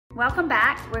Welcome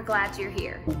back. We're glad you're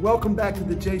here. Welcome back to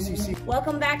the JCC.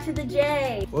 Welcome back to the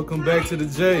J. Welcome back to the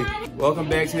J. Welcome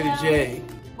back to the J.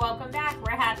 Welcome back.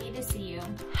 We're happy to see you.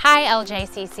 Hi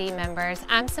LJCC members,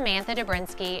 I'm Samantha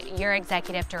Dobrinsky, your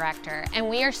Executive Director, and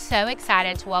we are so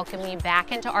excited to welcome you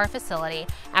back into our facility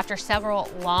after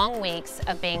several long weeks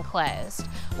of being closed.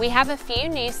 We have a few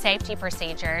new safety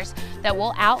procedures that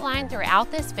we'll outline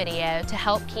throughout this video to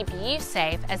help keep you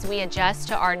safe as we adjust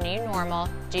to our new normal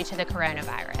due to the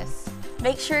coronavirus.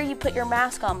 Make sure you put your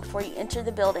mask on before you enter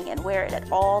the building and wear it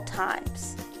at all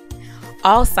times.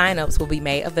 All sign-ups will be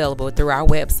made available through our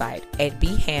website at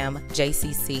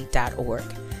bhamjcc.org.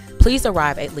 Please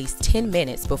arrive at least 10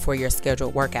 minutes before your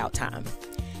scheduled workout time.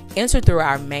 Enter through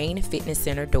our main fitness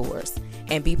center doors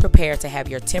and be prepared to have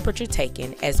your temperature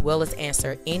taken as well as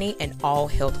answer any and all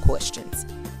health questions.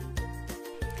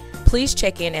 Please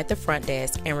check in at the front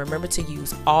desk and remember to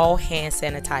use all hand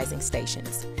sanitizing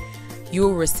stations. You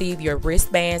will receive your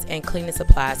wristbands and cleaning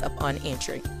supplies upon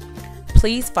entry.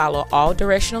 Please follow all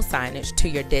directional signage to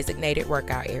your designated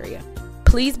workout area.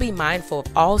 Please be mindful of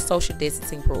all social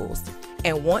distancing rules,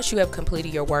 and once you have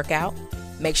completed your workout,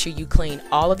 make sure you clean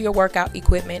all of your workout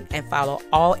equipment and follow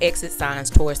all exit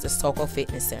signs towards the Sokol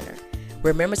Fitness Center.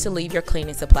 Remember to leave your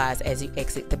cleaning supplies as you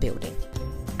exit the building.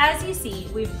 As you see,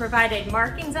 we've provided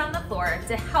markings on the floor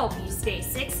to help you stay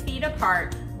 6 feet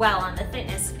apart while on the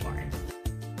fitness floor.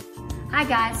 Hi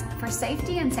guys, for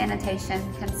safety and sanitation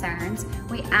concerns,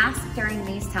 we ask during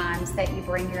these times that you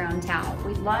bring your own towel.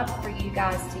 We'd love for you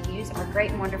guys to use our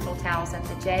great and wonderful towels at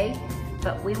the J,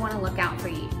 but we want to look out for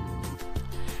you.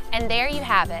 And there you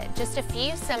have it, just a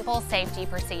few simple safety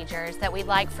procedures that we'd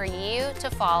like for you to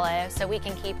follow so we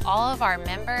can keep all of our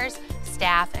members,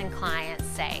 staff, and clients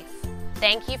safe.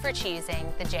 Thank you for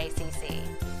choosing the JCC.